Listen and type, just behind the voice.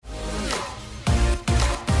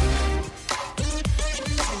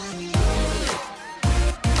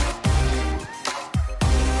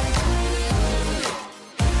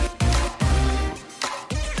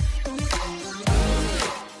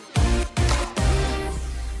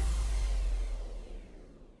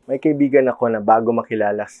May kaibigan ako na bago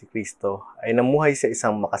makilala si Kristo ay namuhay sa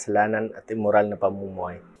isang makasalanan at immoral na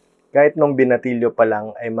pamumuhay. Kahit nung binatilyo pa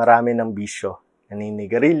lang ay marami ng bisyo,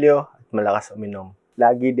 naninigarilyo at malakas uminom.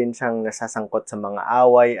 Lagi din siyang nasasangkot sa mga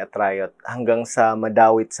away at riot hanggang sa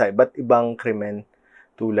madawit sa iba't ibang krimen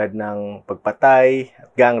tulad ng pagpatay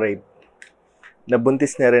at gang rape.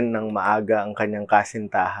 Nabuntis na rin ng maaga ang kanyang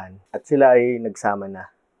kasintahan at sila ay nagsama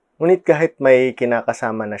na. Ngunit kahit may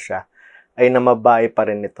kinakasama na siya, ay namabae pa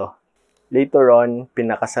rin ito. Later on,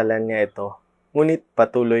 pinakasalan niya ito, ngunit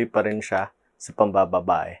patuloy pa rin siya sa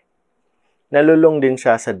pambababae. Nalulong din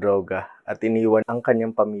siya sa droga at iniwan ang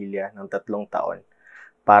kanyang pamilya ng 3 taon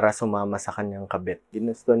para sumama sa kanyang kabit.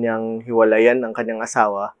 Ginusto niyang hiwalayan ang kanyang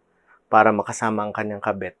asawa para makasama ang kanyang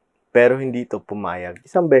kabit, pero hindi ito pumayag.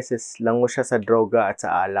 Isang beses, lango siya sa droga at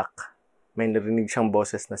sa alak. May narinig siyang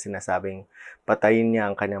boses na sinasabing patayin niya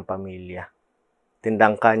ang kanyang pamilya.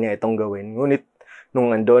 Tindangka niya itong gawin, ngunit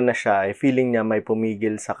nung andoon na siya ay feeling niya may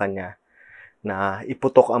pumigil sa kanya na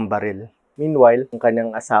iputok ang baril. Meanwhile, ang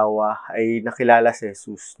kanyang asawa ay nakilala si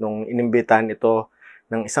Jesus nung inimbitahan ito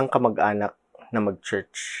ng isang kamag-anak na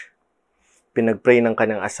mag-church. Pinag-pray ng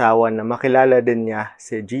kanyang asawa na makilala din niya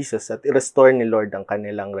si Jesus at i-restore ni Lord ang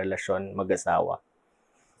kanilang relasyon mag-asawa.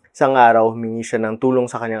 Isang araw, humingi siya ng tulong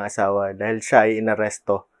sa kanyang asawa dahil siya ay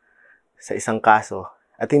inaresto sa isang kaso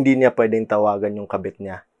at hindi niya pwedeng tawagan yung kabit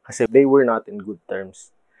niya kasi they were not in good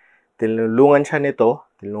terms. Tinulungan siya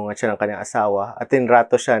ng kanyang asawa at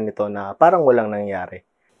tinrato siya nito na parang walang nangyari.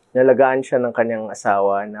 Nalagaan siya ng kanyang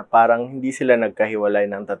asawa na parang hindi sila nagkahiwalay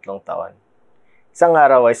ng 3 taon. Isang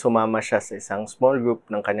araw ay sumama siya sa isang small group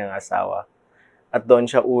ng kanyang asawa at doon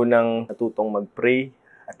siya unang natutong mag-pray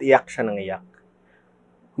at iyak siya ng iyak.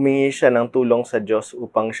 Humingi siya ng tulong sa Diyos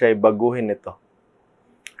upang siya ay baguhin ito.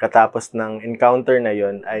 Katapos ng encounter na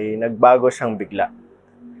yon ay nagbago siyang bigla.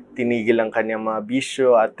 Tinigil ang kanyang mga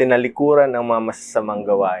bisyo at tinalikuran ang mga masasamang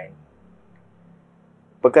gawain.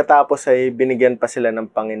 Pagkatapos ay binigyan pa sila ng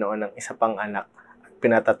Panginoon ng isa pang anak at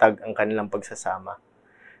pinatatag ang kanilang pagsasama.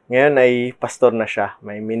 Ngayon ay pastor na siya,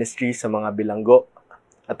 may ministry sa mga bilanggo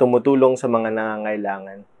at tumutulong sa mga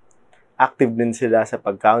nangangailangan. Active din sila sa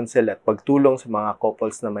pag-counsel at pagtulong sa mga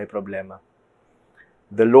couples na may problema.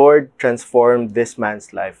 The Lord transformed this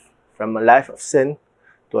man's life from a life of sin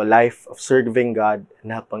to a life of serving God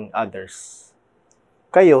and helping others.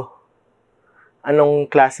 Kayo,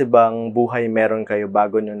 anong klase bang buhay meron kayo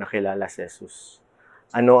bago nyo nakilala si Jesus?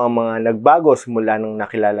 Ano ang mga nagbago simula nung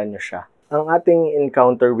nakilala nyo siya? Ang ating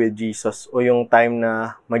encounter with Jesus o yung time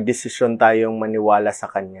na magdesisyon tayong maniwala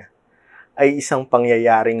sa Kanya ay isang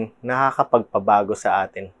pangyayaring nakakapagpabago sa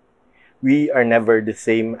atin. We are never the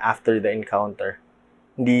same after the encounter.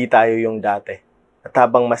 Hindi tayo yung dati. At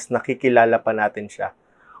habang mas nakikilala pa natin siya,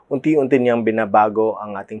 unti-unti niyang binabago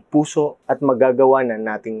ang ating puso at magagawa na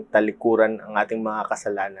nating talikuran ang ating mga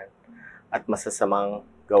kasalanan at masasamang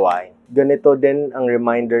gawain. Ganito din ang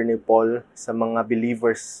reminder ni Paul sa mga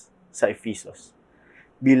believers sa Ephesus.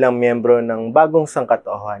 Bilang miyembro ng bagong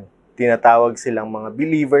sangkatauhan, tinatawag silang mga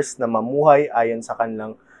believers na mamuhay ayon sa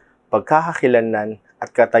kanilang pagkakakilanlan at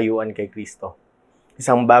katayuan kay Kristo.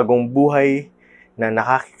 Isang bagong buhay na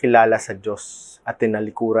nakakilala sa Diyos at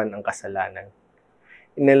tinalikuran ang kasalanan.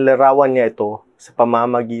 Inilarawan niya ito sa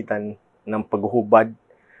pamamagitan ng paghuhubad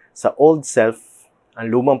sa old self,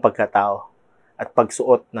 ang lumang pagkatao, at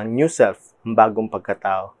pagsuot ng new self, ang bagong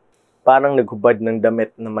pagkatao. Parang naghubad ng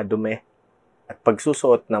damit na madumi at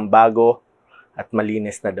pagsusuot ng bago at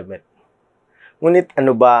malinis na damit. Ngunit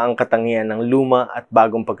ano ba ang katangian ng luma at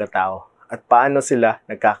bagong pagkatao at paano sila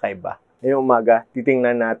nagkakaiba? Ngayong umaga,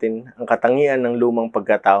 titingnan natin ang katangian ng lumang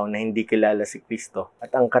pagkatao na hindi kilala si Kristo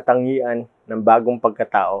at ang katangian ng bagong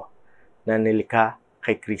pagkatao na nilikha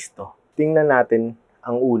kay Kristo. Tingnan natin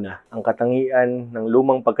ang una, ang katangian ng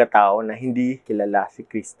lumang pagkatao na hindi kilala si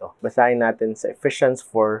Kristo. Basahin natin sa Ephesians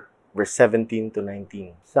 4, verse 17 to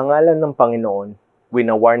 19. Sa ngalan ng Panginoon,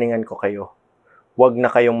 winawarningan ko kayo. Huwag na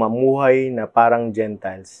kayong mamuhay na parang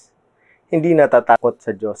Gentiles. Hindi natatakot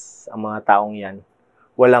sa Diyos ang mga taong yan.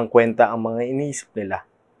 Walang kwenta ang mga iniisip nila.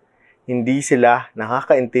 Hindi sila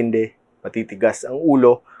nakakaintindi, matitigas ang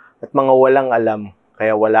ulo at mga walang alam,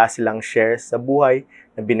 kaya wala silang share sa buhay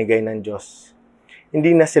na binigay ng Diyos.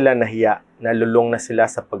 Hindi na sila nahiya, nalulong na sila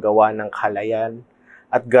sa paggawa ng kahalayan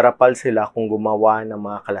at garapal sila kung gumawa ng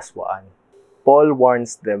mga kalaswaan. Paul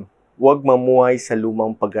warns them, huwag mamuhay sa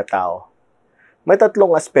lumang pagkatao. May 3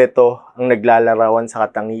 aspeto ang naglalarawan sa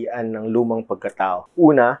katangian ng lumang pagkatao.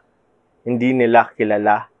 Una, hindi nila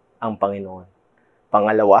kilala ang Panginoon.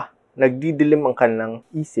 Pangalawa, nagdidilim ang kanilang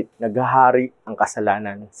isip, naghahari ang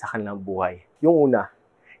kasalanan sa kanilang buhay. Yung una,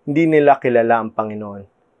 hindi nila kilala ang Panginoon.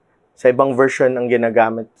 Sa ibang version ang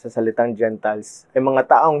ginagamit sa salitang Gentiles ay mga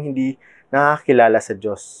taong hindi nakakilala sa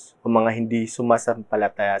Diyos o mga hindi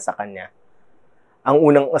sumasampalataya sa Kanya. Ang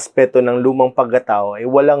unang aspeto ng lumang pagkatao ay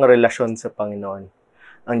walang relasyon sa Panginoon.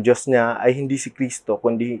 Ang Diyos niya ay hindi si Kristo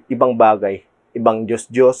kundi ibang bagay, ibang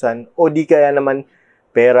Diyos-Diyosan o di kaya naman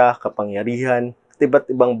pera, kapangyarihan at iba't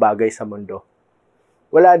ibang bagay sa mundo.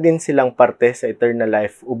 Wala din silang parte sa eternal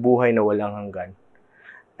life o buhay na walang hanggan.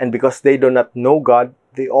 And because they do not know God,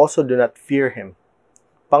 they also do not fear Him.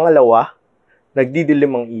 Pangalawa,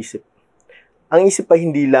 nagdidilim ang isip. Ang isip ay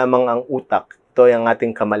hindi lamang ang utak. Ito ay ang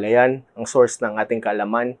ating kamalayan, ang source ng ating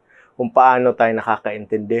kaalaman, kung paano tayo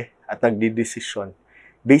nakakaintindi at nagdidesisyon.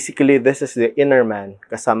 Basically, this is the inner man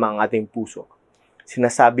kasama ang ating puso.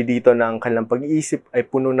 Sinasabi dito na ang kanilang pag-iisip ay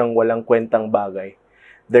puno ng walang kwentang bagay.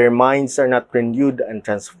 Their minds are not renewed and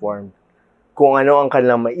transformed. Kung ano ang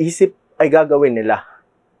kanilang maisip ay gagawin nila.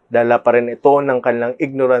 Dala pa rin ito ng kanilang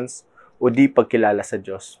ignorance o di pagkilala sa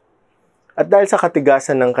Diyos. At dahil sa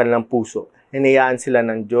katigasan ng kanilang puso, hinayaan sila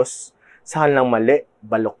ng Diyos sa kanilang mali,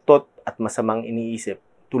 baluktot at masamang iniisip,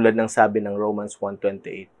 tulad ng sabi ng Romans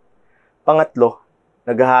 1:28. Pangatlo,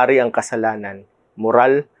 naghahari ang kasalanan,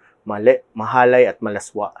 moral, mali, mahalay at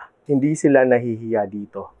malaswa. Hindi sila nahihiya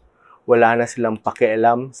dito. Wala na silang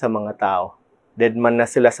pakialam sa mga tao. Deadman na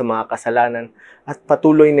sila sa mga kasalanan at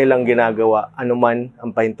patuloy nilang ginagawa anuman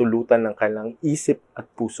ang pahintulutan ng kanilang isip at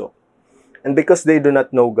puso. And because they do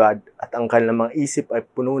not know God at ang kanilang mga isip ay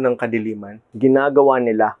puno ng kadiliman, ginagawa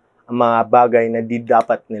nila ang mga bagay na di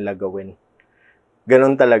dapat nila gawin.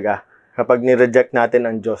 Ganon talaga kapag nireject natin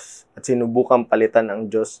ang Diyos at sinubukang palitan ang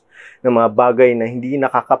Diyos ng mga bagay na hindi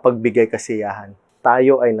nakakapagbigay kasiyahan.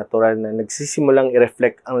 Tayo ay natural na nagsisimulang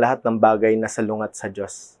i-reflect ang lahat ng bagay na salungat sa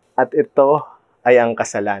Diyos. At ito ay ang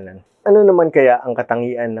kasalanan. Ano naman kaya ang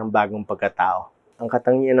katangian ng bagong pagkatao? Ang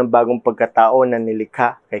katangian ng bagong pagkatao na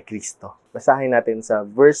nilikha kay Kristo. Basahin natin sa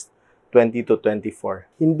verse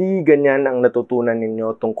 20-24. Hindi ganyan ang natutunan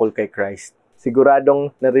ninyo tungkol kay Christ.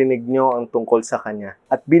 Siguradong narinig nyo ang tungkol sa Kanya.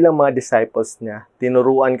 At bilang mga disciples niya,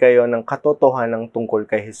 tinuruan kayo ng katotohanan tungkol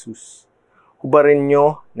kay Jesus. Hubarin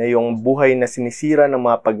nyo na yung buhay na sinisira ng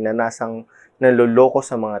mga pagnanasang nanloloko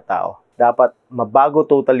sa mga tao. Dapat mabago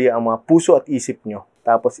totally ang mga puso at isip nyo.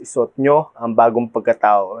 Tapos isuot nyo ang bagong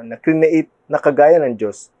pagkatao na create na kagaya ng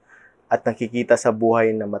Diyos at nakikita sa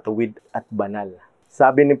buhay na matuwid at banal.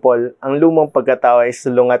 Sabi ni Paul, ang lumang pagkatao ay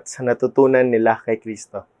sulungat sa natutunan nila kay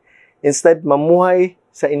Kristo. Instead, mamuhay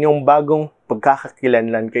sa inyong bagong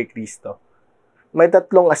pagkakakilanlan kay Kristo. May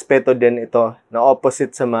tatlong aspeto din ito na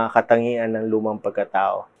opposite sa mga katangian ng lumang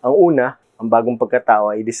pagkatao. Ang una, ang bagong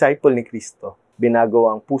pagkatao ay disciple ni Kristo. Binago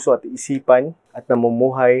ang puso at isipan at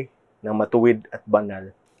namumuhay ng matuwid at banal.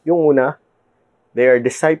 Yung una, they are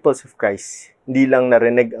disciples of Christ. Hindi lang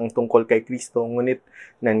narinig ang tungkol kay Kristo, ngunit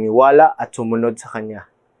naniwala at sumunod sa Kanya.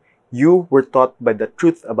 You were taught by the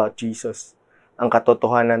truth about Jesus, ang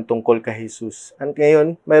katotohanan tungkol kay Jesus. At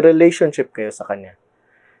ngayon, may relationship kayo sa Kanya.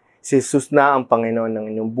 Si Jesus na ang Panginoon ng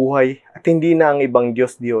inyong buhay at hindi na ang ibang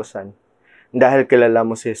Diyos-Diyosan. Dahil kilala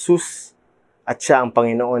mo si Jesus at Siya ang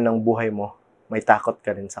Panginoon ng buhay mo, may takot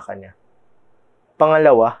ka rin sa Kanya.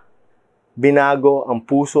 Pangalawa, binago ang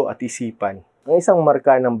puso at isipan. Ang isang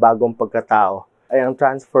marka ng bagong pagkatao ay ang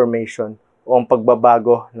transformation o ang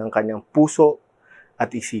pagbabago ng kanyang puso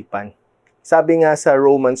at isipan. Sabi nga sa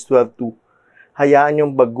Romans 12:2, hayaan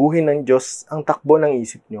niyong baguhin ng Diyos ang takbo ng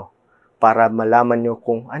isip niyo para malaman niyo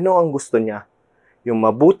kung ano ang gusto niya, yung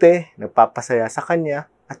mabuti, nagpapasaya sa Kanya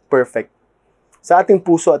at perfect. Sa ating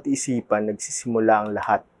puso at isipan nagsisimula ang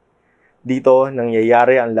lahat. Dito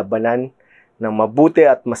nangyayari ang labanan ng mabuti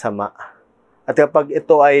at masama. At kapag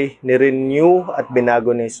ito ay nirenew at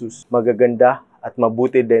binago ni Jesus, magaganda at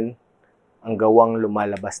mabuti din ang gawang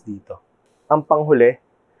lumalabas dito. Ang panghuli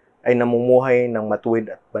ay namumuhay ng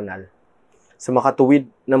matuwid at banal. Sa makatuwid,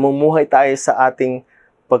 namumuhay tayo sa ating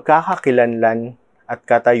pagkakakilanlan at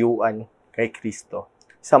katayuan kay Kristo.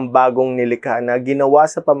 Isang bagong nilikha na ginawa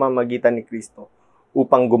sa pamamagitan ni Kristo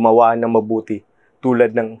upang gumawa ng mabuti,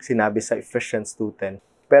 tulad ng sinabi sa Ephesians 2:10.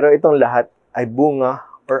 Pero itong lahat ay bunga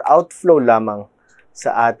or outflow lamang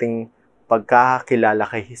sa ating pagkakakilala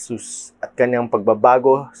kay Jesus at Kanyang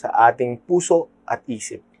pagbabago sa ating puso at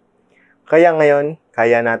isip. Kaya ngayon,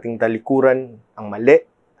 kaya nating talikuran ang mali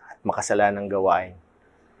at makasalanang gawain.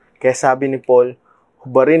 Kaya sabi ni Paul,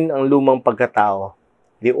 hubarin ang lumang pagkatao,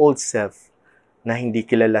 the old self, na hindi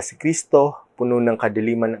kilala si Kristo, puno ng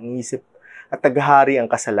kadiliman ng isip, at naghahari ang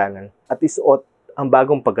kasalanan, at isuot ang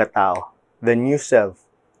bagong pagkatao, the new self,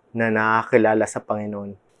 na nakakilala sa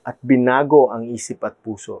Panginoon, at binago ang isip at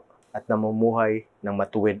puso, at namumuhay ng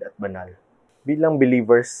matuwid at banal. Bilang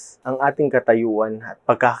believers, ang ating katayuan at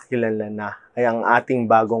pagkakakilanlan na ay ang ating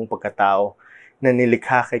bagong pagkatao na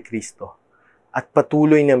nilikha kay Kristo at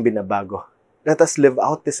patuloy niyang binabago. Let us live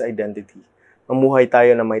out this identity. Mamuhay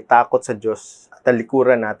tayo na may takot sa Diyos at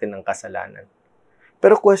talikuran natin ang kasalanan.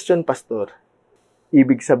 Pero question, Pastor,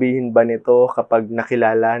 ibig sabihin ba nito kapag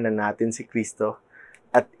nakilala na natin si Kristo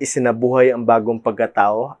at isinabuhay ang bagong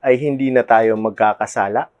pagkatao ay hindi na tayo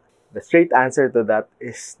magkakasala? The straight answer to that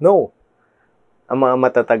is no. Ang mga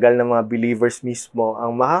matatagal na mga believers mismo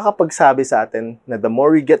ang makakapagsabi sa atin na the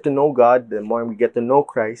more we get to know God, the more we get to know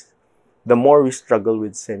Christ, the more we struggle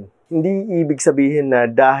with sin. Hindi ibig sabihin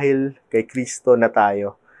na dahil kay Kristo na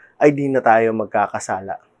tayo, ay di na tayo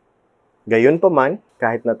magkakasala. Gayunpaman,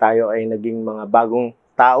 kahit na tayo ay naging mga bagong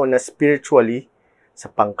tao na spiritually,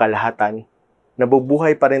 sa pangkalahatan,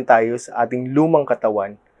 nabubuhay pa rin tayo sa ating lumang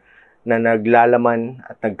katawan na naglalaman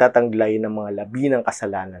at nagtatanglay ng mga labi ng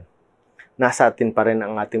kasalanan. Nasa atin pa rin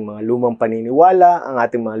ang ating mga lumang paniniwala, ang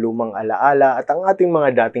ating mga lumang alaala, at ang ating mga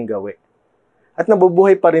dating gawi. At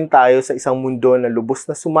nabubuhay pa rin tayo sa isang mundo na lubos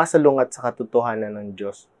na sumasalungat sa katotohanan ng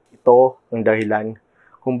Diyos. Ito ang dahilan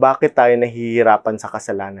kung bakit tayo nahihirapan sa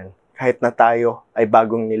kasalanan, kahit na tayo ay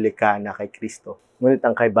bagong nilikha na kay Kristo. Ngunit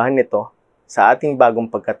ang kaibahan nito sa ating bagong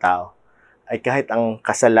pagkatao ay kahit ang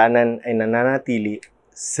kasalanan ay nananatili,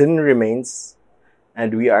 sin remains,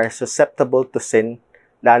 and we are susceptible to sin,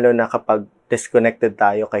 lalo na kapag disconnected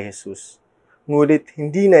tayo kay Jesus. Ngunit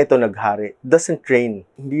hindi na ito naghari, doesn't reign,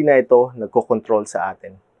 hindi na ito nagkokontrol sa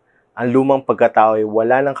atin. Ang lumang pagkatao ay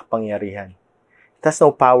wala ng kapangyarihan. It has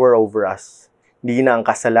no power over us. Hindi na ang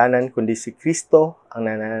kasalanan kundi si Kristo ang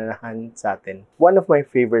nananahan sa atin. One of my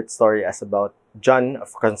favorite story is about John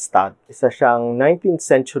of Kronstadt. Isa siyang 19th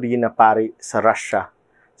century na pari sa Russia,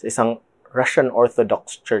 sa isang Russian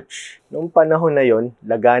Orthodox Church. Noong panahon na yon,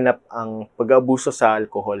 laganap ang pag-abuso sa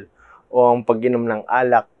alkohol o ang pag-inom ng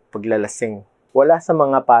alak, paglalasing. Wala sa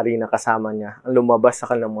mga pari na kasama niya ang lumabas sa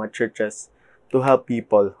kanilang mga churches to help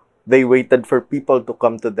people. They waited for people to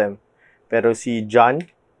come to them. Pero si John,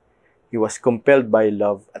 he was compelled by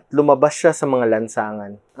love at lumabas siya sa mga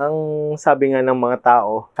lansangan. Ang sabi nga ng mga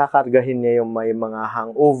tao, kakargahin niya yung may mga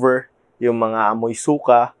hangover, yung mga amoy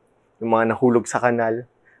suka, yung mga nahulog sa kanal,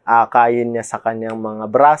 aakayin niya sa kanyang mga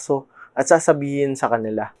braso at sasabihin sa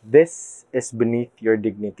kanila, "This is beneath your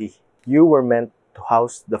dignity. You were meant to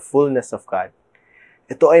house the fullness of God."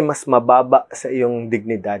 Ito ay mas mababa sa iyong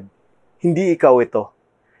dignidad. Hindi ikaw ito.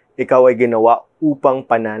 Ikaw ay ginawa upang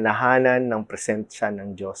pananahanan ng presensya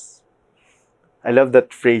ng Diyos. I love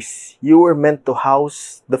that phrase, you were meant to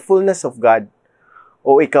house the fullness of God.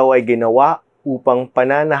 O ikaw ay ginawa upang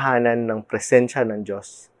pananahanan ng presensya ng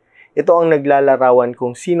Diyos. Ito ang naglalarawan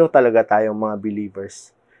kung sino talaga tayong mga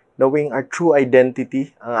believers. Knowing our true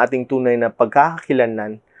identity, ang ating tunay na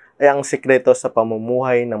pagkakakilanlan, ay ang sekreto sa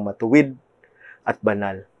pamumuhay ng matuwid at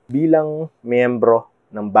banal. Bilang miyembro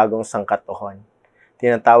ng bagong sangkatauhan,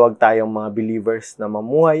 tinatawag tayong mga believers na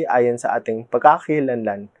mamuhay ayon sa ating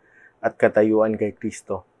pagkakakilanlan at katayuan kay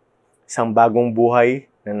Kristo. Isang bagong buhay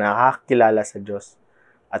na nakakilala sa Diyos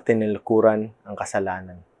at tinilikuran ang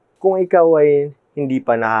kasalanan. Kung ikaw ay hindi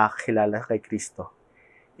pa nakakilala kay Kristo,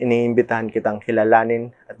 iniimbitahan kitang kilalanin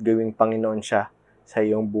at gawing Panginoon siya sa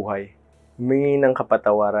iyong buhay. Humingi ng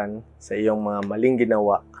kapatawaran sa iyong mga maling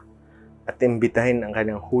ginawa at imbitahin ang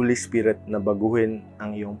kanyang Holy Spirit na baguhin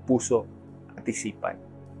ang iyong puso at isipan.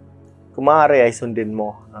 Kung maaari ay sundin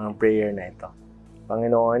mo ang prayer na ito.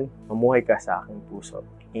 Panginoon, mamuhay ka sa aking puso.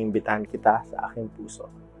 Iimbitahan kita sa aking puso.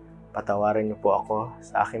 Patawarin niyo po ako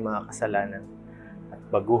sa aking mga kasalanan at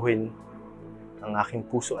baguhin ang aking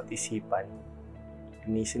puso at isipan.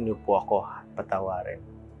 Linisin niyo po ako at patawarin.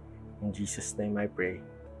 In Jesus' name I pray.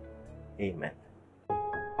 Amen.